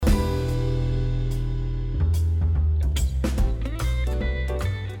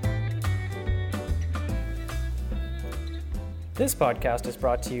This podcast is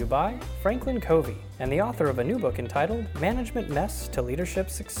brought to you by Franklin Covey and the author of a new book entitled Management Mess to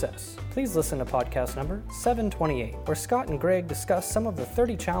Leadership Success. Please listen to podcast number 728, where Scott and Greg discuss some of the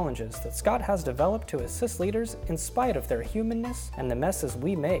 30 challenges that Scott has developed to assist leaders in spite of their humanness and the messes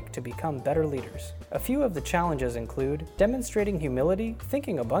we make to become better leaders. A few of the challenges include demonstrating humility,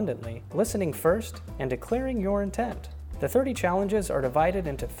 thinking abundantly, listening first, and declaring your intent. The 30 challenges are divided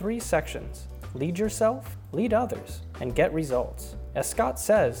into 3 sections: lead yourself, lead others, and get results. As Scott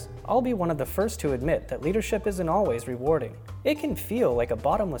says, I'll be one of the first to admit that leadership isn't always rewarding. It can feel like a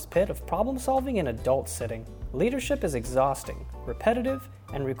bottomless pit of problem solving in adult sitting. Leadership is exhausting, repetitive,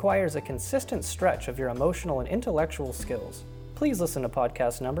 and requires a consistent stretch of your emotional and intellectual skills. Please listen to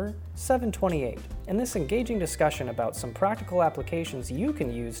podcast number 728 in this engaging discussion about some practical applications you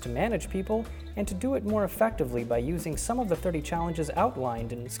can use to manage people and to do it more effectively by using some of the 30 challenges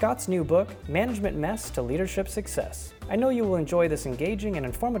outlined in Scott's new book, Management Mess to Leadership Success. I know you will enjoy this engaging and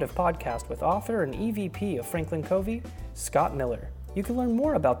informative podcast with author and EVP of Franklin Covey, Scott Miller. You can learn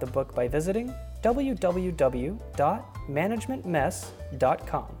more about the book by visiting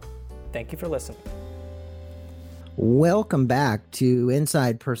www.managementmess.com. Thank you for listening. Welcome back to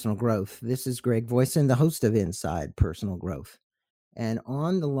Inside Personal Growth. This is Greg Voisin, the host of Inside Personal Growth. And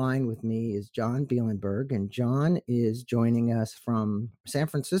on the line with me is John Bielenberg, and John is joining us from San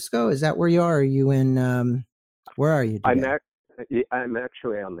Francisco. Is that where you are? Are you in, where are you today? I'm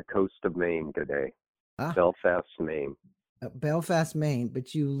actually on the coast of Maine today, Belfast, Maine. Belfast, Maine,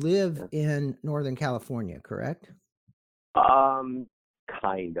 but you live in Northern California, correct?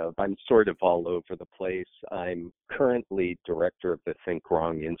 Kind of. I'm sort of all over the place. I'm currently director of the Think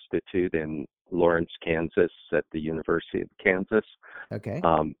Wrong Institute in Lawrence, Kansas at the University of Kansas. Okay.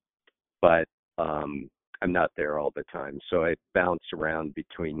 But I'm not there all the time. So I bounce around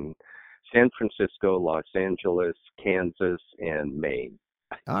between San Francisco, Los Angeles, Kansas, and Maine.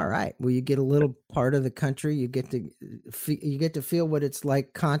 All right. Well, you get a little part of the country. You get to feel what it's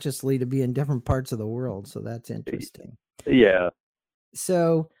like consciously to be in different parts of the world. So that's interesting. Yeah.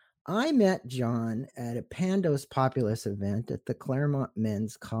 So I met John at a Pandos Populus event at the Claremont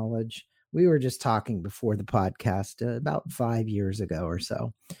Men's College. We were just talking before the podcast about 5 years ago or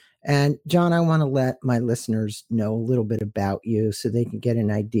so. And John, I want to let my listeners know a little bit about you so they can get an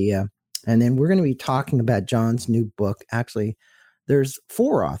idea. And then we're going to be talking about John's new book. Actually, there's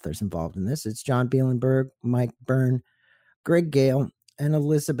 4 authors involved in this. It's John Bielenberg, Mike Byrne, Greg Gale, and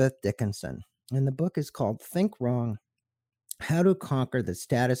Elizabeth Dickinson. And the book is called Think Wrong: How to Conquer the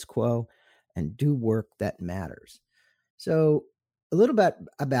Status Quo and Do Work That Matters. So a little bit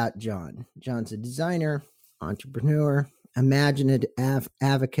about John. John's a designer, entrepreneur, imaginative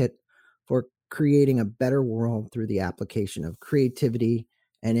advocate for creating a better world through the application of creativity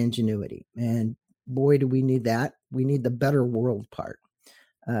and ingenuity. And boy, do we need that. We need the better world part.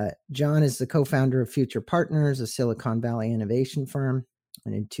 John is the co-founder of Future Partners, a Silicon Valley innovation firm.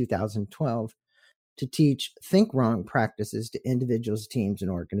 And in 2012, to teach Think Wrong practices to individuals, teams,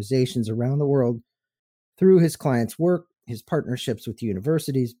 and organizations around the world through his clients' work, his partnerships with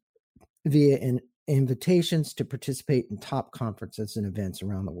universities, via invitations to participate in top conferences and events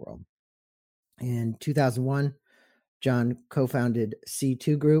around the world. In 2001, John co-founded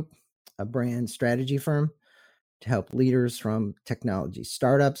C2 Group, a brand strategy firm to help leaders from technology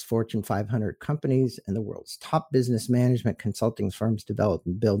startups, Fortune 500 companies, and the world's top business management consulting firms develop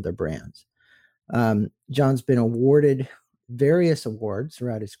and build their brands. John's been awarded various awards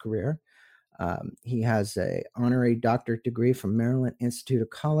throughout his career. He has an honorary doctorate degree from Maryland Institute of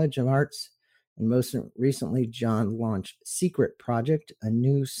College of Arts. And most recently, John launched Secret Project, a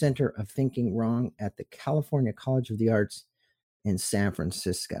new center of thinking wrong at the California College of the Arts in San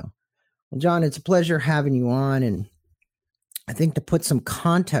Francisco. Well, John, it's a pleasure having you on. And I think to put some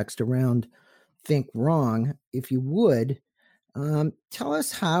context around Think Wrong, if you would, tell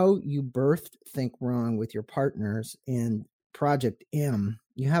us how you birthed Think Wrong with your partners in Project M.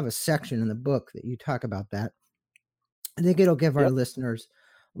 You have a section in the book that you talk about that. I think it'll give our listeners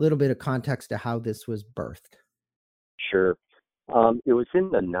a little bit of context to how this was birthed. Sure. It was in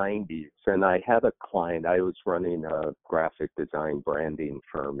the 90s, and I had a client. I was running a graphic design branding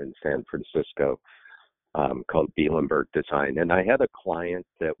firm in San Francisco called Bielenberg Design. And I had a client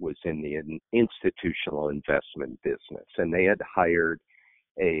that was in the institutional investment business, and they had hired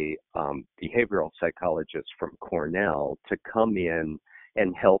a behavioral psychologist from Cornell to come in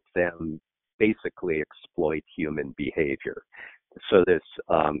and help them basically exploit human behavior. So this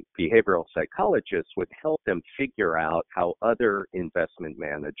behavioral psychologist would help them figure out how other investment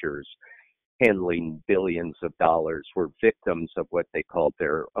managers handling billions of dollars were victims of what they called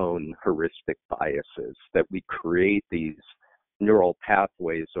their own heuristic biases, that we create these neural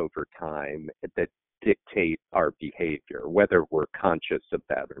pathways over time that dictate our behavior, whether we're conscious of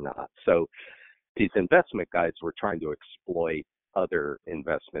that or not. So these investment guides were trying to exploit other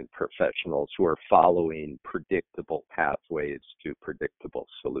investment professionals who are following predictable pathways to predictable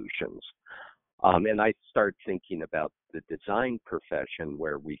solutions. And I start thinking about the design profession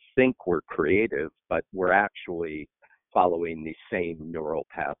where we think we're creative, but we're actually following the same neural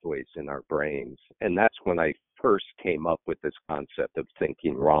pathways in our brains. And that's when I first came up with this concept of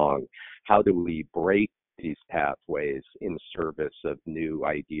thinking wrong. How do we break these pathways in service of new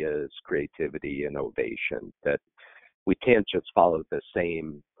ideas, creativity, innovation? That we can't just follow the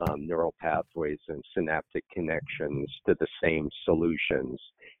same neural pathways and synaptic connections to the same solutions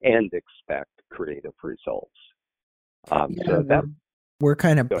and expect creative results. So that we're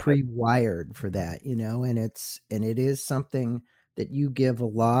kind of go ahead. pre-wired for that, and it is something that you give a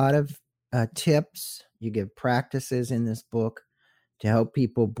lot of tips, you give practices in this book to help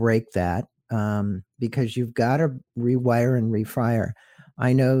people break that, because you've got to rewire and refire.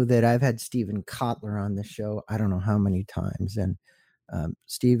 I know that I've had Steven Kotler on the show, I don't know how many times, and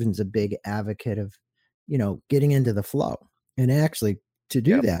Steven's a big advocate of, getting into the flow. And actually, to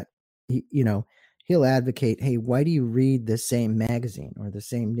do that, he'll advocate, hey, why do you read the same magazine or the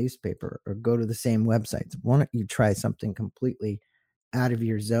same newspaper or go to the same websites? Why don't you try something completely out of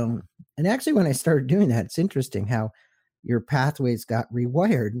your zone? And actually, when I started doing that, it's interesting how your pathways got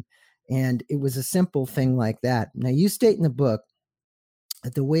rewired. And it was a simple thing like that. Now, you state in the book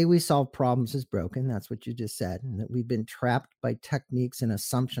that the way we solve problems is broken. That's what you just said. And that we've been trapped by techniques and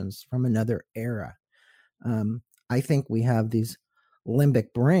assumptions from another era. I think we have these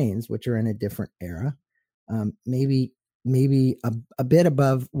limbic brains, which are in a different era, maybe a bit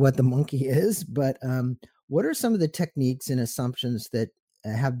above what the monkey is. But what are some of the techniques and assumptions that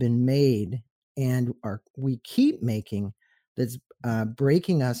have been made and we keep making that's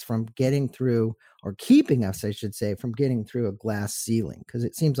breaking us from getting through, or keeping us, I should say, from getting through a glass ceiling? Because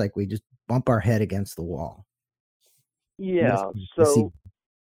it seems like we just bump our head against the wall. Yeah. So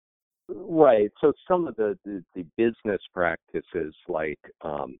right. So some of the business practices, like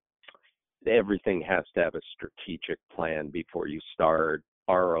everything has to have a strategic plan before you start.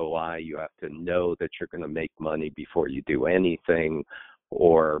 ROI, you have to know that you're going to make money before you do anything,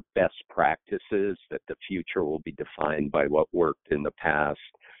 or best practices, that the future will be defined by what worked in the past.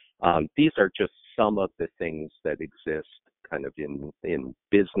 These are just some of the things that exist kind of in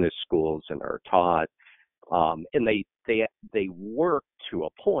business schools and are taught. And they work to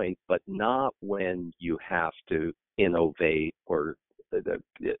a point, but not when you have to innovate or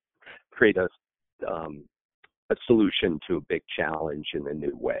create a solution to a big challenge in a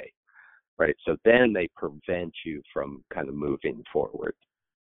new way, right? So then they prevent you from kind of moving forward.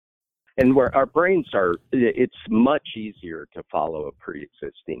 And where our brains are, it's much easier to follow a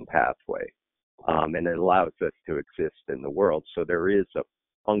pre-existing pathway, and it allows us to exist in the world. So there is a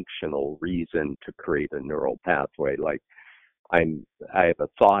functional reason to create a neural pathway. Like I have a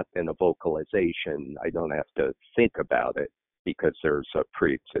thought and a vocalization. I don't have to think about it because there's a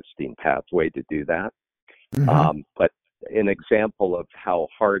pre-existing pathway to do that. But an example of how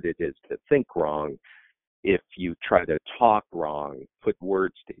hard it is to think wrong, if you try to talk wrong, put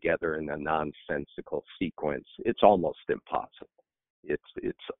words together in a nonsensical sequence, it's almost impossible.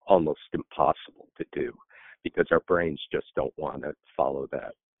 It's almost impossible to do because our brains just don't want to follow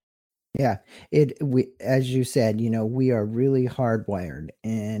that. Yeah, as you said, we are really hardwired,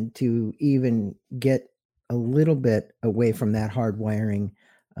 and to even get a little bit away from that hardwiring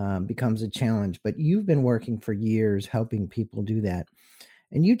becomes a challenge. But you've been working for years helping people do that.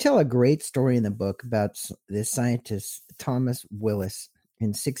 And you tell a great story in the book about this scientist, Thomas Willis, in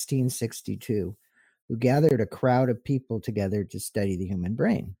 1662, who gathered a crowd of people together to study the human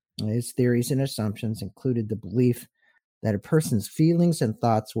brain. His theories and assumptions included the belief that a person's feelings and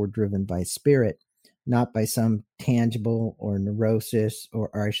thoughts were driven by spirit, not by some tangible or neurosis, or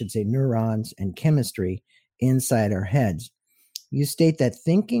I should say neurons and chemistry inside our heads. You state that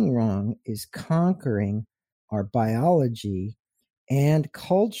thinking wrong is conquering our biology and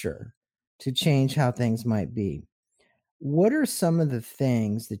culture to change how things might be. What are some of the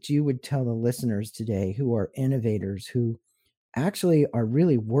things that you would tell the listeners today who are innovators, who actually are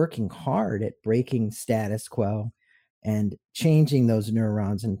really working hard at breaking status quo and changing those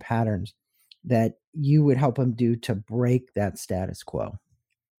neurons and patterns, that you would help them do to break that status quo?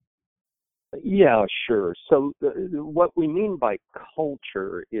 Yeah, sure. So what we mean by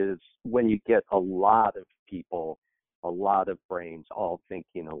culture is when you get a lot of people, a lot of brains all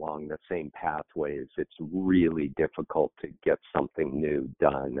thinking along the same pathways, it's really difficult to get something new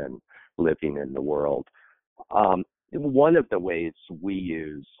done and living in the world. one of the ways we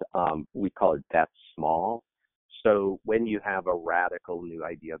use, we call it bet small. So when you have a radical new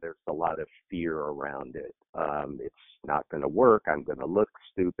idea, there's a lot of fear around it. It's not going to work. I'm going to look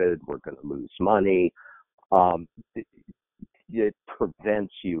stupid. We're going to lose money. Um, it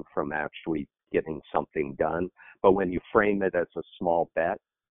prevents you from actually getting something done. But when you frame it as a small bet,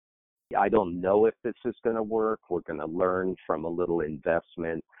 I don't know if this is going to work. We're going to learn from a little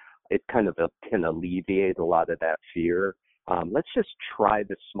investment. It kind of can alleviate a lot of that fear. Let's just try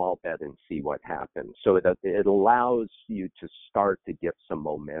the small bet and see what happens. So it allows you to start to get some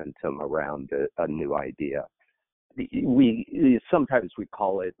momentum around a new idea. Sometimes we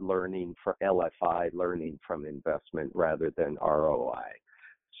call it learning for LFI, learning from investment rather than ROI.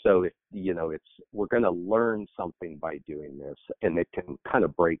 So we're going to learn something by doing this, and it can kind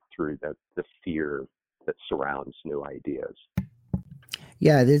of break through the fear that surrounds new ideas.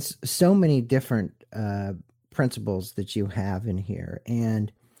 Yeah, there's so many different principles that you have in here,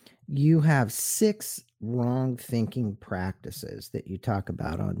 and you have 6 wrong thinking practices that you talk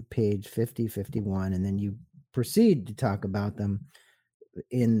about on page 50, 51, and then you proceed to talk about them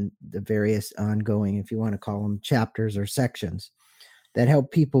in the various ongoing, if you want to call them chapters or sections, that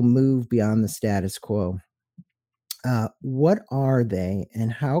help people move beyond the status quo. What are they,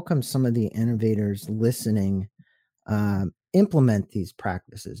 and how come some of the innovators listening implement these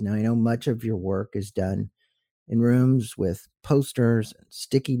practices? Now, I know much of your work is done in rooms with posters and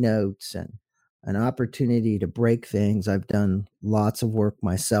sticky notes and an opportunity to break things. I've done lots of work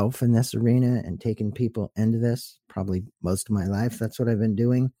myself in this arena and taken people into this, probably most of my life. That's what I've been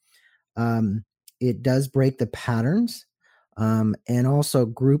doing. It does break the patterns, and also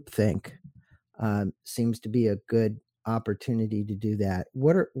groupthink seems to be a good opportunity to do that.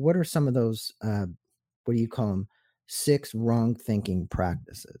 What are some of those? What do you call them? 6 wrong thinking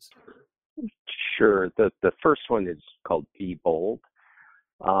practices. Sure. The first one is called Be Bold.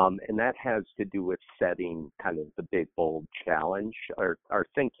 And that has to do with setting kind of the big, bold challenge. Our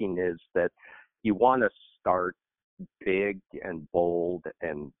thinking is that you want to start big and bold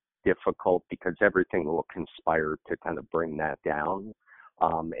and difficult because everything will conspire to kind of bring that down.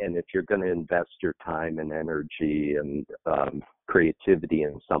 And if you're going to invest your time and energy and creativity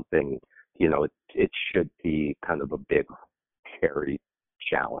in something, it should be kind of a big, hairy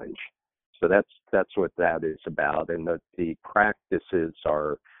challenge. So that's what that is about. And the practices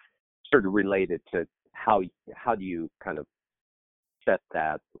are sort of related to how do you kind of set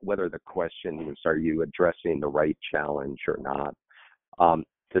that, whether the question is, are you addressing the right challenge or not?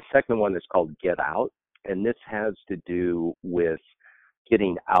 The second one is called Get Out, and this has to do with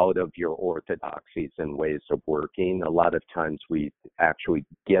getting out of your orthodoxies and ways of working. A lot of times we actually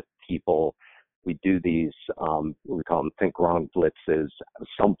get people, we do these, we call them think wrong blitzes,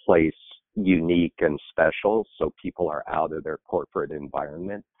 someplace unique and special, so people are out of their corporate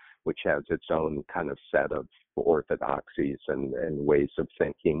environment, which has its own kind of set of orthodoxies and ways of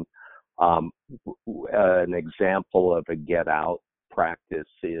thinking. An example of a get out practice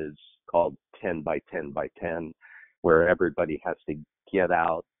is called 10 by 10 by 10, where everybody has to get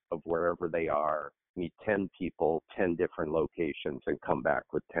out of wherever they are, meet 10 people, 10 different locations, and come back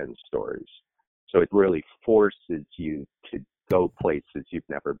with 10 stories. So it really forces you to go places you've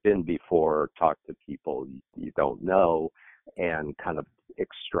never been before, talk to people you don't know, and kind of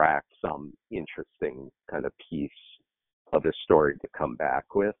extract some interesting kind of piece of a story to come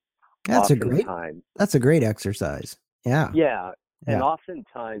back with. That's a great exercise. Yeah. And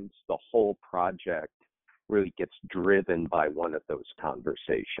oftentimes the whole project really gets driven by one of those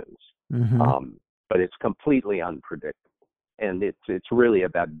conversations. Mm-hmm. But it's completely unpredictable. And it's really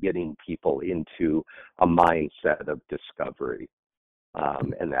about getting people into a mindset of discovery,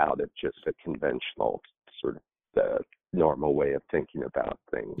 and out of just a conventional sort of the normal way of thinking about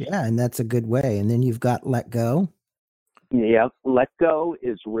things. Yeah, and that's a good way. And then you've got Let Go. Yeah, Let Go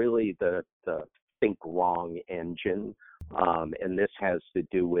is really the think wrong engine. And this has to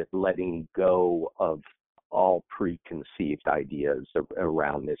do with letting go of all preconceived ideas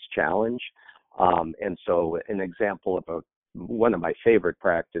around this challenge. And so an example of one of my favorite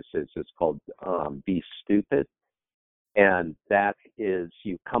practices is called Be Stupid. And that is,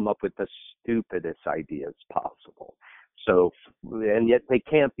 you come up with the stupidest ideas possible. So, and yet they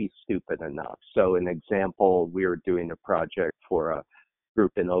can't be stupid enough. So an example, we were doing a project for a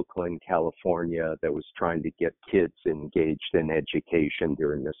group in Oakland, California that was trying to get kids engaged in education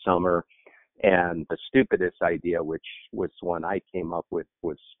during the summer. And the stupidest idea, which was one I came up with,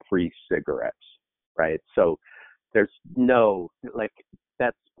 was free cigarettes, right? So there's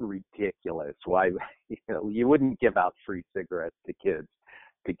that's ridiculous. Why, you wouldn't give out free cigarettes to kids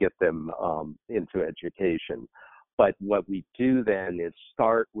to get them into education. But what we do then is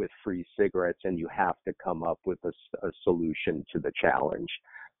start with free cigarettes, and you have to come up with a solution to the challenge.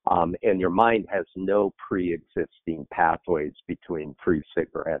 And your mind has no pre-existing pathways between free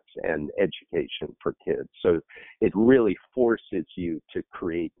cigarettes and education for kids. So it really forces you to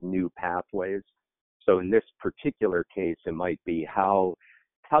create new pathways. So in this particular case, it might be how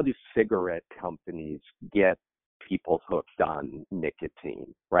do cigarette companies get people hooked on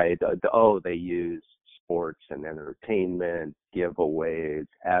nicotine, right? They use sports and entertainment, giveaways,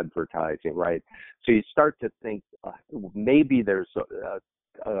 advertising, right? So you start to think maybe there's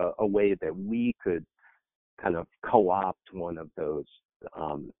a way that we could kind of co-opt one of those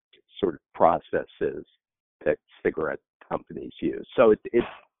sort of processes that cigarette companies use. So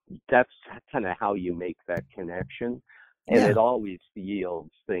that's kind of how you make that connection. And Yeah. it always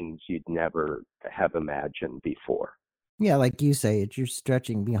yields things you'd never have imagined before. Yeah, like you say, you're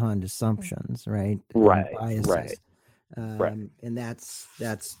stretching beyond assumptions, right? Right, And biases. right. Right. And that's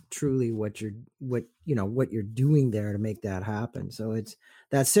truly what you're doing there to make that happen. So it's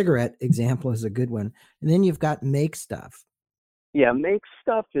that cigarette example is a good one. And then you've got make stuff. Yeah, make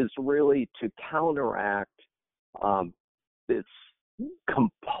stuff is really to counteract this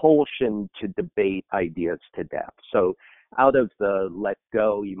compulsion to debate ideas to death. So out of the let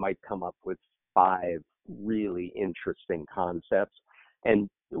go, you might come up with 5 really interesting concepts. And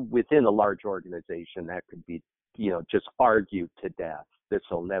within a large organization, that could be, just argued to death. This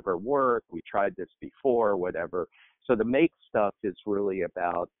will never work. We tried this before, whatever. So the make stuff is really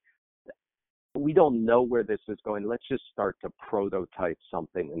about, we don't know where this is going. Let's just start to prototype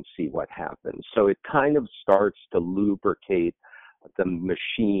something and see what happens. So it kind of starts to lubricate the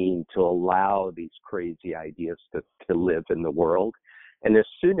machine to allow these crazy ideas to live in the world. And as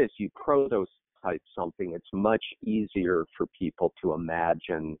soon as you prototype something, it's much easier for people to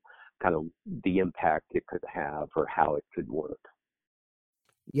imagine kind of the impact it could have or how it could work.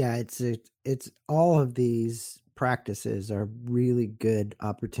 Yeah, it's all of these practices are really good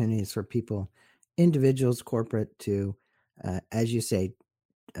opportunities for people, individuals, corporate, to, as you say,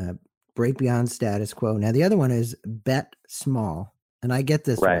 break beyond status quo. Now, the other one is bet small. And I get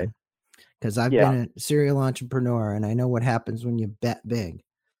this Right. one because I've been a serial entrepreneur and I know what happens when you bet big.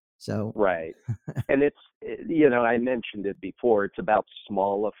 So, right. And it's, I mentioned it before, it's about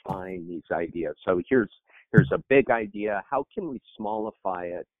smallifying these ideas. So here's a big idea. How can we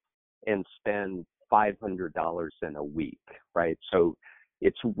smallify it and spend $500 in a week, right? So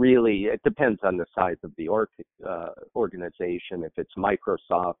it depends on the size of the organization. If it's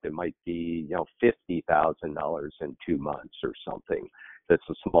Microsoft, it might be, $50,000 in 2 months or something. That's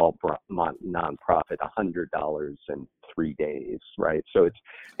a small nonprofit, $100 in 3 days, right? So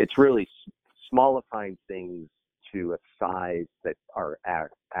it's really smallifying things to a size that are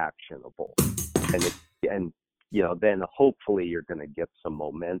actionable, and then hopefully you're going to get some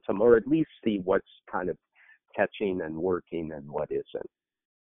momentum, or at least see what's kind of catching and working and what isn't.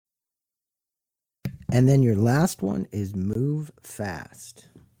 And then your last one is move fast.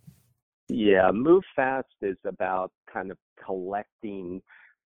 Yeah, move fast is about kind of collecting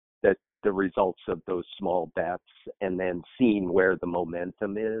the results of those small bets and then seeing where the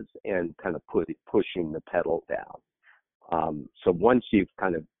momentum is and kind of pushing the pedal down. So once you've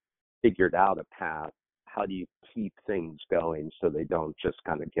kind of figured out a path, how do you keep things going so they don't just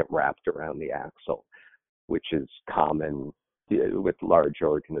kind of get wrapped around the axle, which is common with large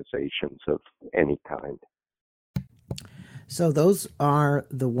organizations of any kind. So those are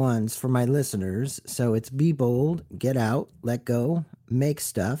the ones for my listeners. So it's be bold, get out, let go, make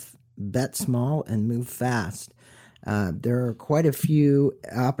stuff, bet small, and move fast. There are quite a few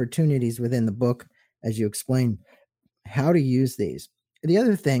opportunities within the book as you explain how to use these. The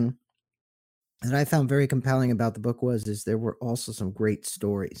other thing that I found very compelling about the book is there were also some great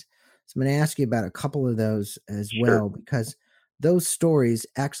stories. So I'm going to ask you about a couple of those as well, because those stories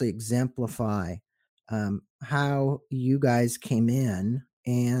actually exemplify how you guys came in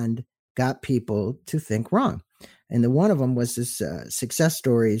and got people to think wrong. And the one of them was this success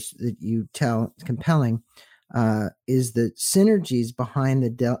stories that you tell, compelling, is the synergies behind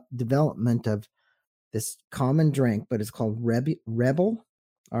the development of this common drink, but it's called Rebel, Rebbl.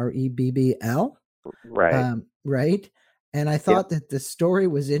 Right. Right. And I thought that the story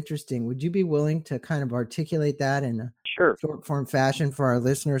was interesting. Would you be willing to kind of articulate that in a short form fashion for our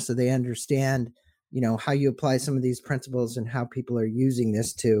listeners so they understand, how you apply some of these principles and how people are using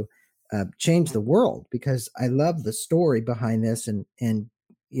this to change the world? Because I love the story behind this, and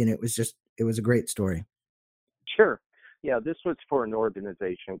it was a great story. Sure. Yeah, this was for an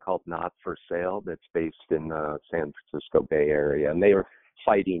organization called Not for Sale that's based in the San Francisco Bay Area, and they are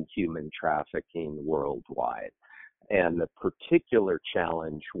fighting human trafficking worldwide. And the particular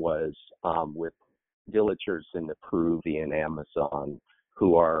challenge was with villagers in the Peruvian Amazon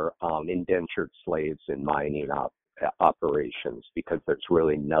who are indentured slaves in mining operations because there's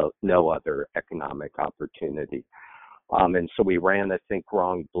really no other economic opportunity. And so we ran a Think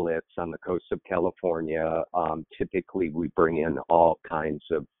Wrong Blitz on the coast of California. Typically, we bring in all kinds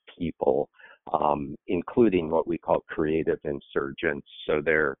of people, including what we call creative insurgents. So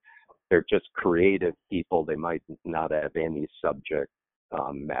they're just creative people. They might not have any subject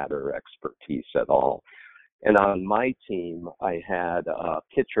matter expertise at all. And on my team, I had a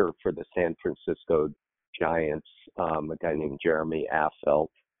pitcher for the San Francisco Giants, a guy named Jeremy Affeldt.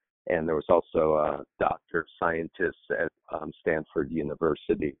 And there was also a doctor scientist at Stanford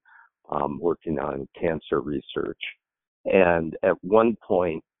University working on cancer research. And at one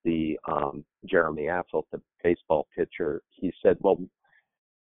point, the Jeremy Affeldt, the baseball pitcher, he said, "Well,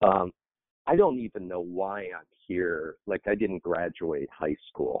 I don't even know why I'm here. Like, I didn't graduate high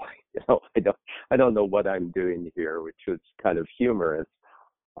school. I don't know what I'm doing here," which was kind of humorous.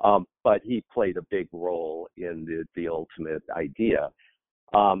 But he played a big role in the ultimate idea.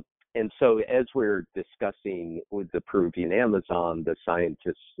 And so as we're discussing with the Peruvian Amazon, the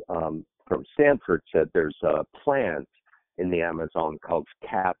scientists from Stanford said there's a plant in the Amazon called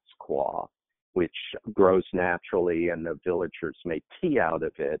cat's claw, which grows naturally, and the villagers make tea out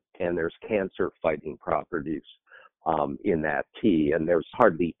of it, and there's cancer-fighting properties in that tea, and there's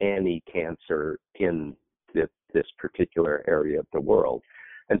hardly any cancer in this particular area of the world.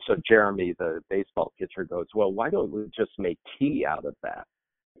 And so Jeremy, the baseball pitcher, goes, "Well, why don't we just make tea out of that,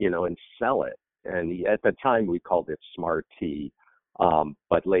 and sell it?" And at the time, we called it Smart Tea,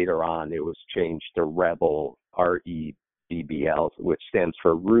 but later on, it was changed to Rebel, REBBL, which stands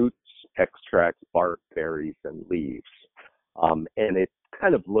for Roots, Extracts, Bark, Berries, and Leaves. And it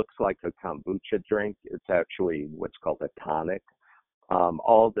kind of looks like a kombucha drink. It's actually what's called a tonic.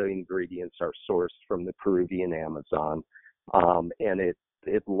 All the ingredients are sourced from the Peruvian Amazon, and it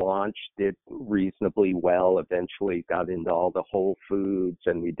did reasonably well, eventually got into all the Whole Foods,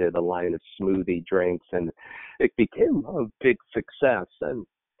 and we did a line of smoothie drinks, and it became a big success. And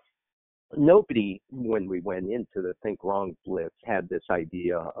nobody, when we went into the Think Wrong Blitz, had this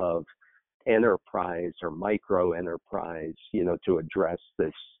idea of enterprise or micro enterprise, to address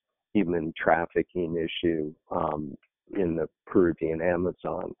this human trafficking issue in the Peruvian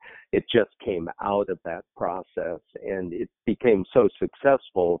Amazon. It just came out of that process, and it became so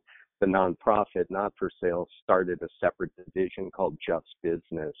successful, the nonprofit Not for Sale started a separate division called Just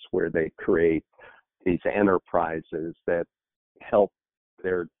Business, where they create these enterprises that help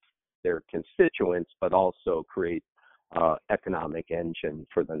their constituents, but also create economic engine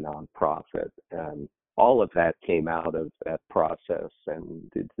for the nonprofit. And all of that came out of that process, and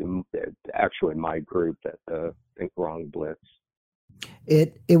actually my group at the Think Wrong Blitz.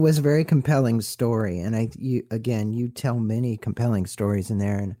 It was a very compelling story, and you tell many compelling stories in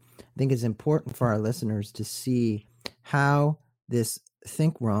there, and I think it's important for our listeners to see how this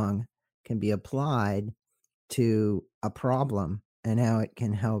Think Wrong can be applied to a problem and how it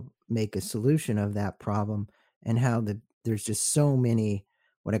can help make a solution of that problem, and how there's just so many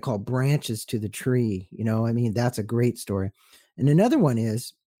what I call branches to the tree. That's a great story. And another one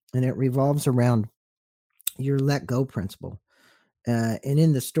is, and it revolves around your let go principle. And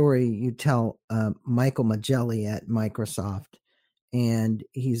in the story, you tell Michael Magelli at Microsoft, and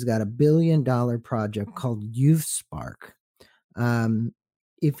he's got $1 billion project called YouthSpark.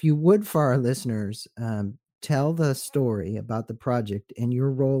 If you would, for our listeners, tell the story about the project and your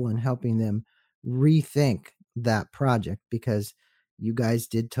role in helping them rethink that project, because you guys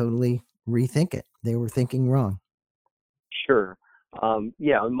did totally rethink it. They were thinking wrong. Sure.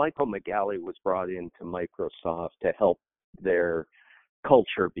 Michael Magelli was brought into Microsoft to help their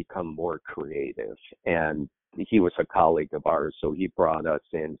culture become more creative. And he was a colleague of ours, so he brought us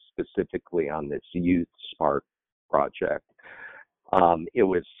in specifically on this YouthSpark project. It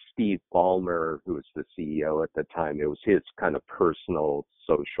was Steve Ballmer, who was the CEO at the time. It was his kind of personal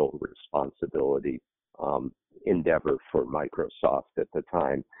social responsibility endeavor for Microsoft at the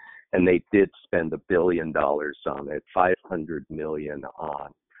time. And they did spend $1 billion on it, $500 million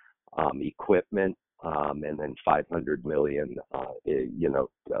on equipment, and then $500 million,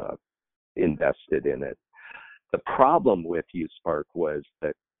 invested in it. The problem with YouthSpark was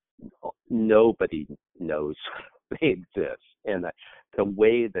that nobody knows they exist. And the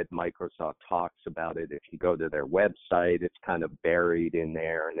way that Microsoft talks about it, if you go to their website, it's kind of buried in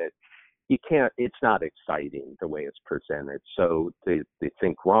there, and it's not exciting the way it's presented. So the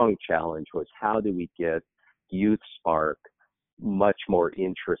Think Wrong challenge was, how do we get YouthSpark much more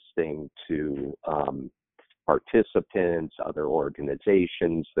interesting to participants, other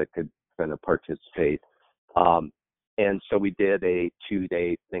organizations that could kind of participate. And so we did a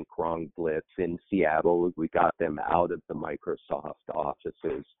 2-day Think Wrong Blitz in Seattle. We got them out of the Microsoft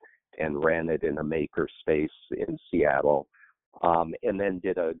offices and ran it in a maker space in Seattle. And then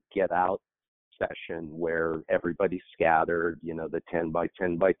did a Get Out session where everybody scattered, the 10 by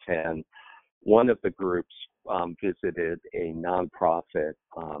 10 by 10. One of the groups visited a nonprofit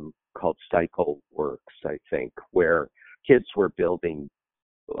called Cycle Works, I think, where kids were building.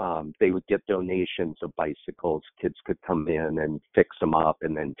 They would get donations of bicycles. Kids could come in and fix them up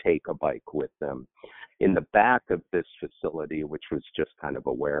and then take a bike with them. In the back of this facility, which was just kind of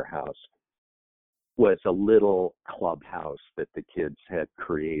a warehouse, was a little clubhouse that the kids had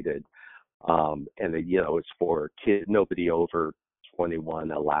created. And it, was for kids, nobody over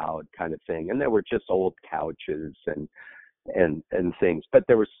 21 allowed kind of thing. And there were just old couches and things. But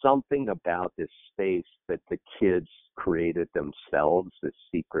there was something about this space that the kids created themselves, this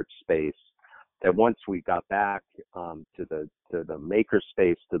secret space, that once we got back to the maker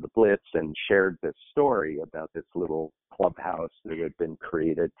space, to the Blitz, and shared this story about this little clubhouse that had been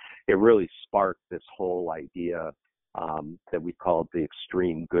created, it really sparked this whole idea that we called the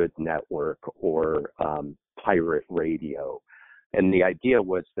Extreme Good Network, or pirate radio. And the idea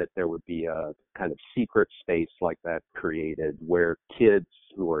was that there would be a kind of secret space like that created where kids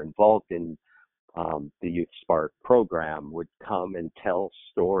who were involved in the Youth Spark program would come and tell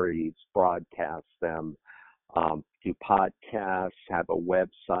stories, broadcast them, do podcasts, have a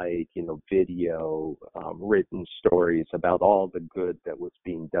website, video, written stories about all the good that was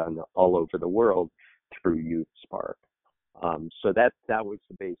being done all over the world through Youth Spark. So that was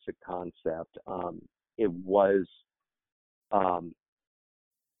the basic concept. It was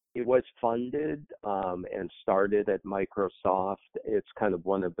funded and started at Microsoft. It's kind of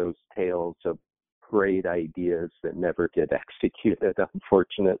one of those tales of great ideas that never get executed,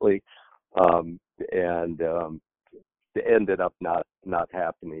 unfortunately, and it ended up not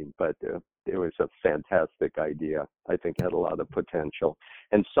happening. But it was a fantastic idea. I think it had a lot of potential,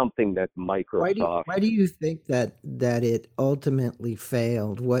 and something that Microsoft. Why do you think that it ultimately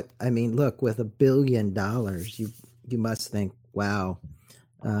failed? Look, with $1 billion, you must think, wow.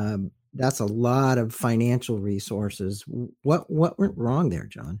 That's a lot of financial resources. What went wrong there,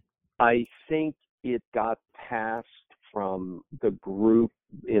 John? I think it got passed from the group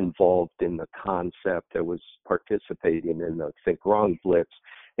involved in the concept that was participating in the Think Wrong Blitz.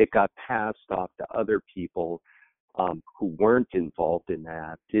 It got passed off to other people who weren't involved in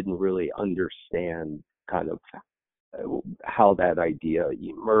that, didn't really understand kind of how that idea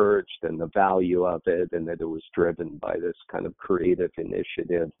emerged and the value of it, and that it was driven by this kind of creative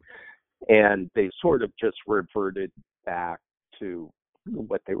initiative. And they sort of just reverted back to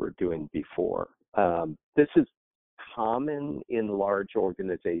what they were doing before. This is common in large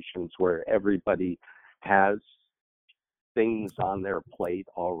organizations where everybody has things on their plate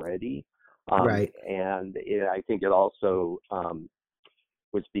already. Right. And I think it also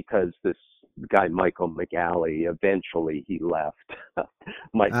was because this guy, Michael McGalley, eventually he left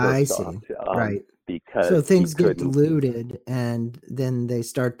Microsoft. I see. Right. Because so things get diluted, and then they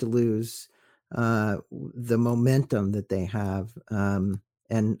start to lose the momentum that they have.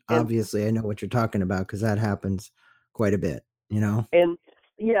 And obviously, I know what you're talking about because that happens quite a bit, And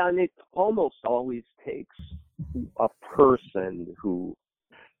and it almost always takes a person who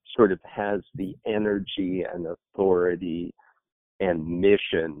sort of has the energy and authority and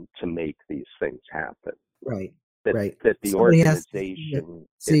mission to make these things happen. Right. That the Somebody organization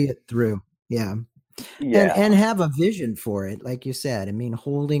see it through. Yeah. And have a vision for it, like you said.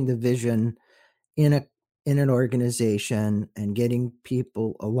 Holding the vision in an organization and getting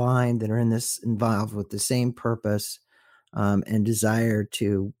people aligned that are involved with the same purpose and desire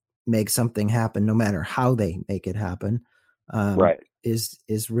to make something happen, no matter how they make it happen,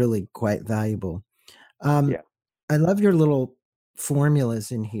 is really quite valuable. I love your little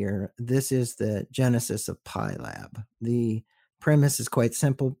formulas in here. This is the genesis of PyLab. The premise is quite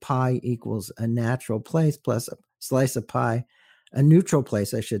simple. Pi equals a natural place plus a slice of pie, a neutral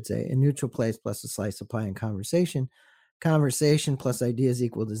place, I should say, a neutral place plus a slice of pie in conversation. Conversation plus ideas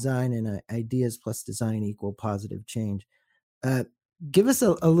equal design, and ideas plus design equal positive change. Give us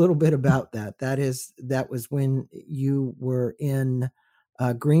a little bit about that. That was when you were in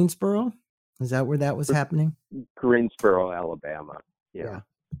Greensboro. Is that where that was happening? Greensboro, Alabama. Yeah.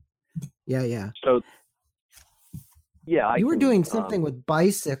 So, you were doing something with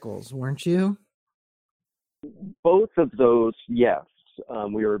bicycles, weren't you? Both of those, yes.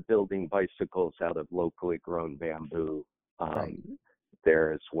 We were building bicycles out of locally grown bamboo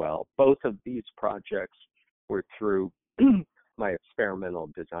there as well. Both of these projects were through my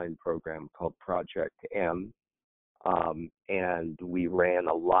experimental design program called Project M, and we ran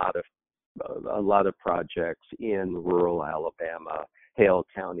a lot of projects in rural Alabama. Hale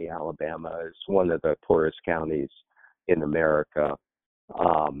County, Alabama, is one of the poorest counties in America.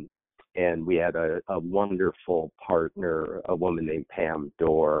 And we had a wonderful partner, a woman named Pam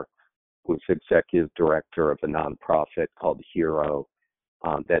Dorr, who's executive director of a nonprofit called Hero,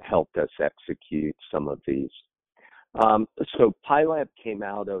 that helped us execute some of these. So PyLab came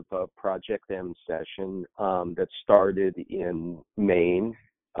out of a Project M session that started in Maine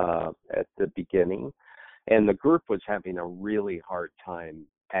at the beginning, and the group was having a really hard time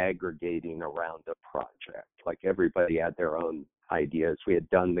aggregating around a project. Like, everybody had their own ideas. We had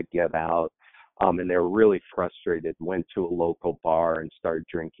done the Get Out, and they were really frustrated, went to a local bar and started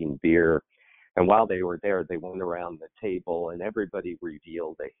drinking beer. And while they were there, they went around the table and everybody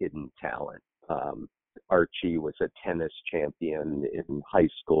revealed a hidden talent. Archie was a tennis champion in high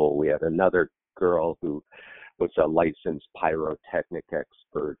school. We had another girl who was a licensed pyrotechnic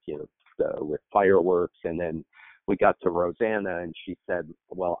expert, with fireworks. And then we got to Rosanna, and she said,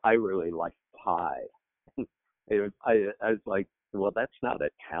 "Well, I really like pie." I was like, "Well, that's not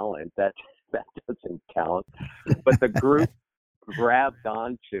a talent. That doesn't count." But the group grabbed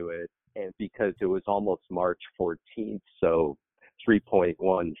onto it, and because it was almost March 14th, so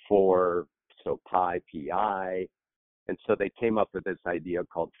 3.14, so pi, PI. And so they came up with this idea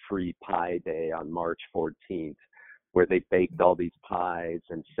called Free Pie Day on March 14th, where they baked all these pies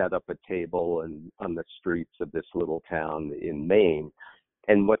and set up a table on the streets of this little town in Maine.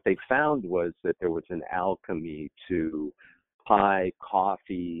 And what they found was that there was an alchemy to pie,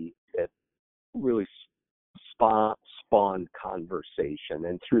 coffee, that really spawned conversation.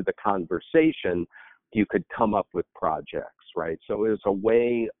 And through the conversation, you could come up with projects, right? So it was a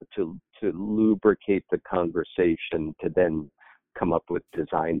way to lubricate the conversation to then come up with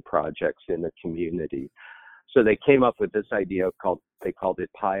design projects in the community. So they came up with this idea they called it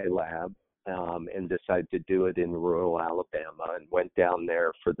PyLab, and decided to do it in rural Alabama, and went down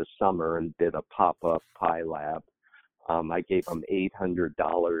there for the summer and did a pop-up PyLab. I gave them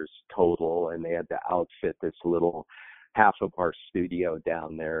 $800 total, and they had to outfit this little half of our studio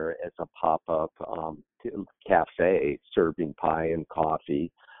down there as a pop-up cafe serving pie and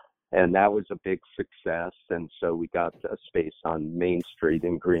coffee. And that was a big success. And so we got a space on Main Street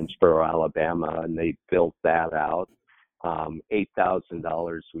in Greensboro, Alabama, and they built that out.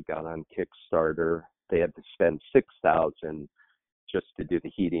 $8,000 we got on Kickstarter. They had to spend $6,000 just to do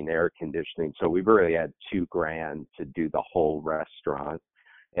the heating, air conditioning. So we really had $2,000 to do the whole restaurant.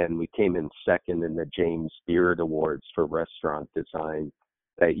 And we came in second in the James Beard Awards for restaurant design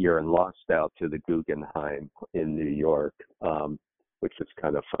that year, and lost out to the Guggenheim in New York, which was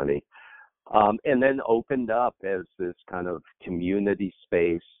kind of funny. And then opened up as this kind of community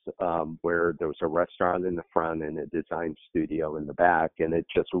space where there was a restaurant in the front and a design studio in the back. And it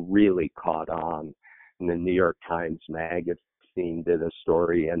just really caught on. And the New York Times Magazine did a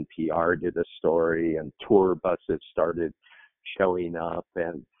story, NPR did a story, and tour buses started showing up.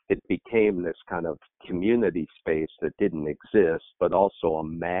 And it became this kind of community space that didn't exist, but also a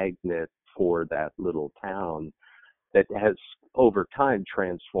magnet for that little town that has over time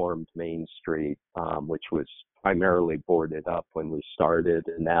transformed Main Street, which was primarily boarded up when we started,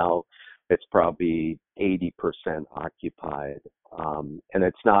 and now it's probably 80% occupied. And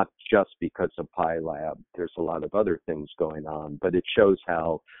it's not just because of PyLab. There's a lot of other things going on, but it shows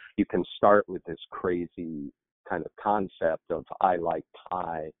how you can start with this crazy kind of concept of I like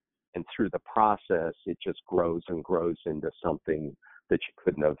pie, and through the process, it just grows and grows into something that you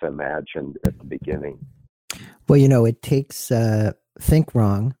couldn't have imagined at the beginning. Well, it takes think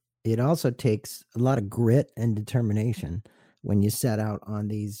wrong. It also takes a lot of grit and determination when you set out on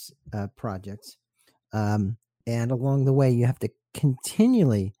these projects. And along the way, you have to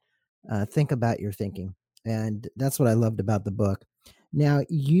continually think about your thinking. And that's what I loved about the book. Now,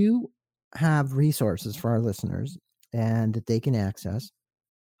 you have resources for our listeners and that they can access.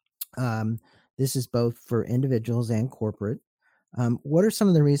 This is both for individuals and corporate. What are some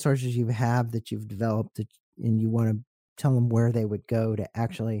of the resources you have that you've developed and you want to tell them where they would go to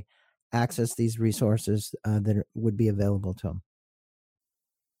actually access these resources that would be available to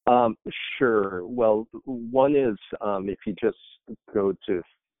them? Sure. Well, one is if you just go to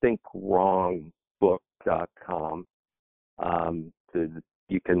thinkwrongbook.com,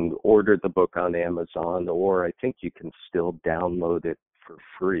 you can order the book on Amazon, or I think you can still download it for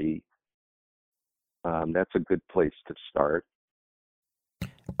free. That's a good place to start.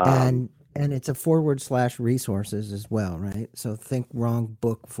 And And it's a /resources as well, right? So Think Wrong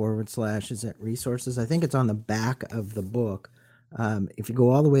Book / is it resources? I think it's on the back of the book. If you go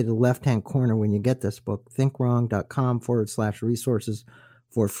all the way to the left-hand corner when you get this book, thinkwrong.com /resources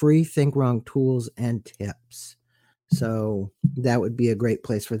for free Think Wrong tools and tips. So that would be a great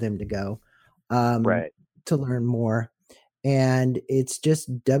place for them to go Right. to learn more. And it's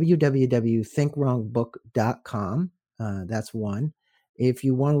just www.thinkwrongbook.com. That's one. If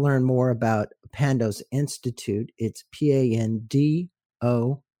you want to learn more about Pandos Institute, it's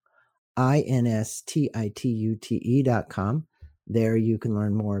PANDOINSTITUTE.com. There you can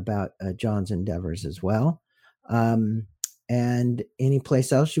learn more about John's endeavors as well. And any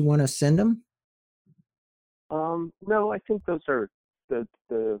place else you want to send them? No, I think those are the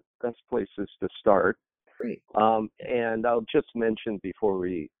best places to start. Great. And I'll just mention before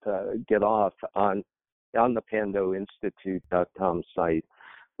we get off, on the pandoinstitute.com site,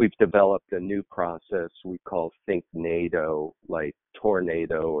 we've developed a new process we call ThinkNATO, like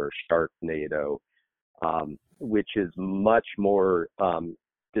tornado or Sharknado, which is much more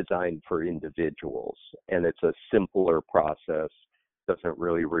designed for individuals. And it's a simpler process, doesn't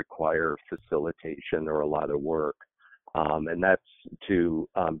really require facilitation or a lot of work. And that's to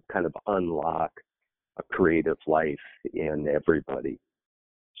kind of unlock a creative life in everybody.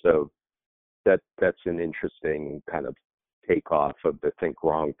 So that's an interesting kind of takeoff of the Think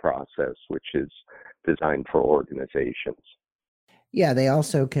Wrong process, which is designed for organizations. Yeah, they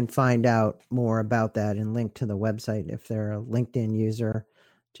also can find out more about that and link to the website. If they're a LinkedIn user,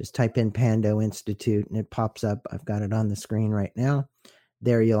 just type in Pando Institute and it pops up. I've got it on the screen right now.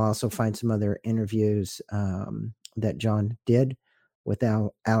 There you'll also find some other interviews that John did with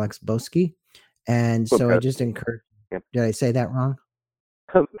Alex Boski. And so I just encourage, did I say that wrong?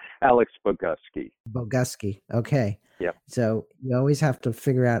 Alex Boguski. Boguski. Okay. Yep. So you always have to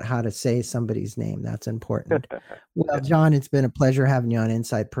figure out how to say somebody's name. That's important. Well, John, it's been a pleasure having you on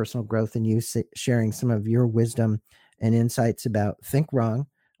Inside Personal Growth and you sharing some of your wisdom and insights about Think Wrong.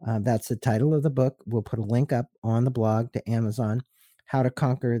 That's the title of the book. We'll put a link up on the blog to Amazon, How to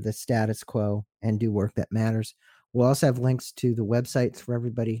Conquer the Status Quo and Do Work That Matters. We'll also have links to the websites for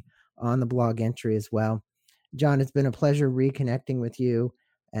everybody on the blog entry as well. John, it's been a pleasure reconnecting with you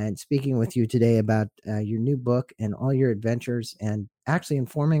and speaking with you today about your new book and all your adventures, and actually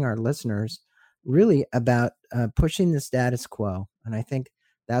informing our listeners really about pushing the status quo. And I think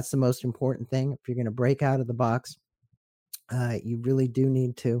that's the most important thing. If you're going to break out of the box, you really do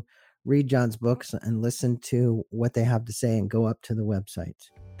need to read John's books and listen to what they have to say and go up to the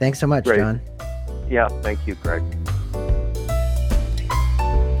websites. Thanks so much, John. Yeah, thank you, Greg.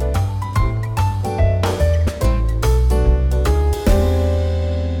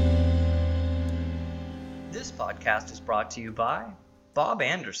 This podcast is brought to you by Bob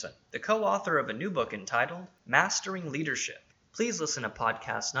Anderson, the co-author of a new book entitled Mastering Leadership. Please listen to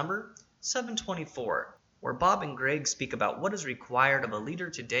podcast number 724, where Bob and Greg speak about what is required of a leader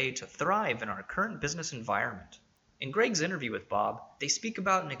today to thrive in our current business environment. In Greg's interview with Bob, they speak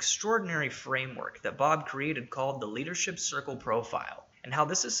about an extraordinary framework that Bob created called the Leadership Circle Profile, and how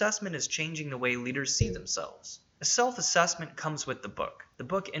this assessment is changing the way leaders see themselves. A self-assessment comes with the book. The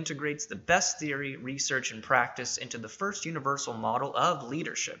book integrates the best theory, research, and practice into the first universal model of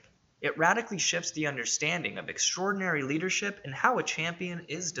leadership. It radically shifts the understanding of extraordinary leadership and how a champion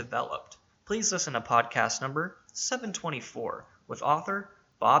is developed. Please listen to podcast number 724 with author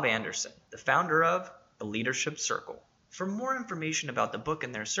Bob Anderson, the founder of The Leadership Circle. For more information about the book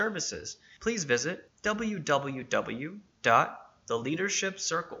and their services, please visit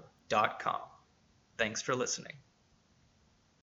www.theleadershipcircle.com. Thanks for listening.